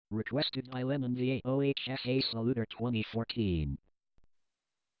Requested by Lemon the OHSA Saluter 2014.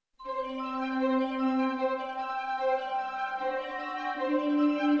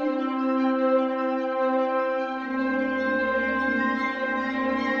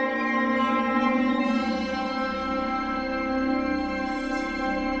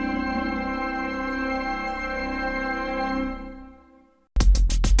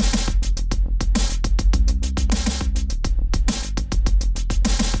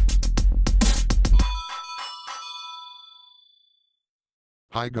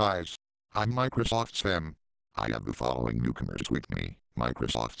 Hi guys. I'm Microsoft Sam. I have the following newcomers with me.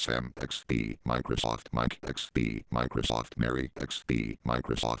 Microsoft Sam XP, Microsoft Mike XP, Microsoft Mary XP,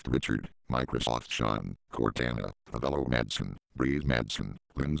 Microsoft Richard, Microsoft Sean, Cortana, Pavello Madsen, Breeze Madsen,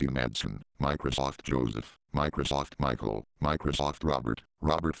 Lindsay Madsen, Microsoft Joseph, Microsoft Michael, Microsoft Robert,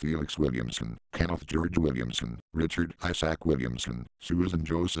 Robert Felix Williamson, Kenneth George Williamson, Richard Isaac Williamson, Susan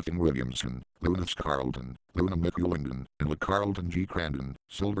Josephine Williamson, Lunas Carlton, Luna McCullington, Ella Carlton G. Crandon,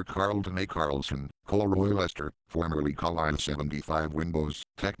 Silver Carlton A. Carlson, Colroy Lester, formerly Colline 75 Windows,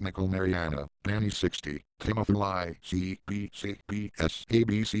 Technical Mariana, Danny 60, Timothy Lai, C. B. C. B. S. A.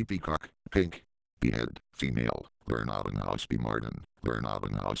 B. C. Peacock, Pink, Behead, Female, Lernabenhaus B. Martin,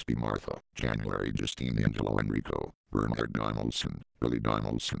 Lernabenhaus B. Martha, January Justine Angelo Enrico, Bernard Donaldson, Billy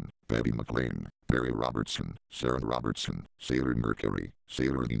Donaldson, Betty McLean, Barry Robertson, Sarah Robertson, Sailor Mercury,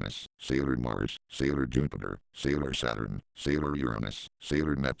 Sailor Venus, Sailor Mars, Sailor Jupiter, Sailor Saturn, Sailor Uranus,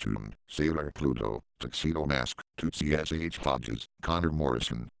 Sailor Neptune, Sailor Pluto, Tuxedo Mask, Tootsie S.H. Hodges, Connor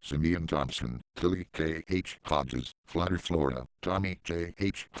Morrison, Simeon Thompson, Tilly K.H. Hodges, Flutter Flora, Tommy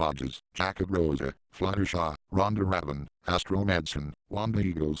J.H. Hodges, Jacob Rosa, Fluttershaw, Rhonda Raven, Astro Madsen, Wanda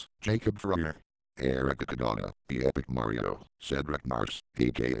Eagles, Jacob Fryer, Erica Cadona, The Epic Mario, Cedric Mars,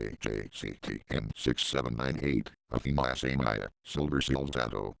 aka JCTN6798, Athena Asamaya, Silver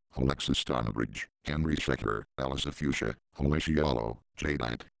Silzato, Alexis Stonebridge, Henry Schecker, Elisa Fuchsia, Alicia Allo,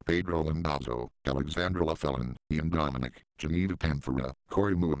 Jadeite, Pedro Lindazo, Alexandra LaFellin, Ian Dominic, Geneva Panthera,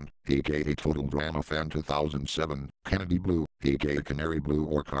 Corey Moon, aka Total Drama Fan 2007, Kennedy Blue, aka Canary Blue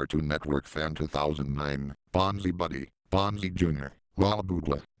or Cartoon Network Fan 2009, Bonzi Buddy, Bonzi Jr., Lala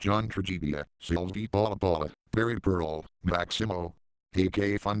Boodla, John Tragedia, Sylvie Paula Paula, Barry Pearl, Maximo,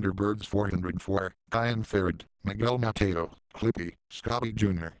 aka Thunderbirds 404, Kyan Farad, Miguel Mateo, Clippy, Scotty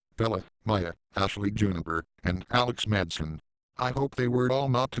Jr., Bella, Maya, Ashley Juniper, and Alex Madsen. I hope they were all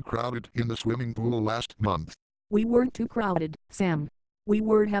not too crowded in the swimming pool last month. We weren't too crowded, Sam. We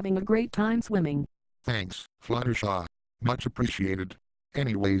were having a great time swimming. Thanks, Fluttershy. Much appreciated.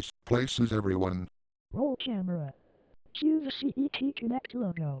 Anyways, places everyone. Roll camera. Cue the CET Connect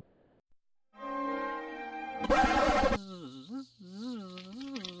logo.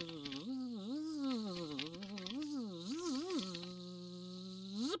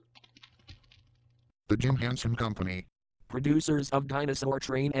 The Jim Henson Company. Producers of Dinosaur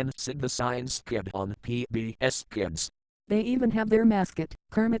Train and Sid the Science Kid on PBS Kids. They even have their mascot,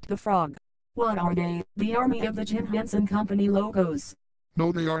 Kermit the Frog. What are they? The Army of the Jim Henson Company logos.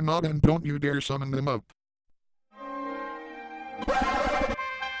 No, they are not, and don't you dare summon them up.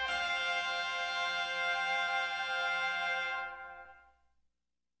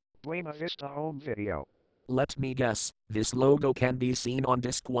 Buena Vista Home Video. Let me guess, this logo can be seen on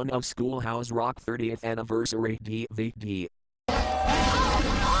disc 1 of Schoolhouse Rock 30th Anniversary DVD.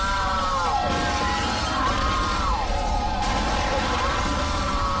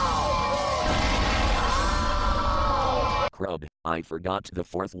 Crud, I forgot the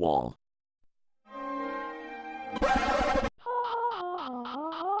fourth wall.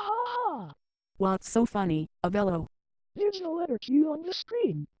 What's so funny, Avello? There's the letter Q on the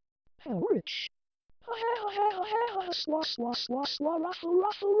screen. How rich.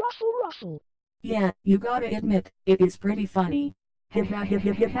 Ruffle. Yeah, you gotta admit, it is pretty funny. Ruffle.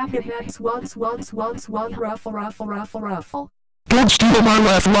 Don't steal my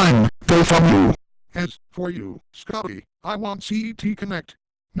laugh line. Go from you. As for you, Scotty, I want CET Connect.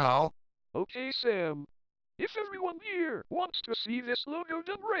 Now. Okay, Sam. If everyone here wants to see this logo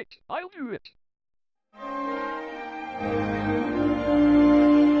done right, I'll do it.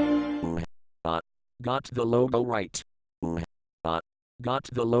 Got the logo right. Got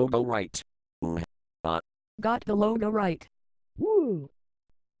the logo right. Got the logo right. Woo!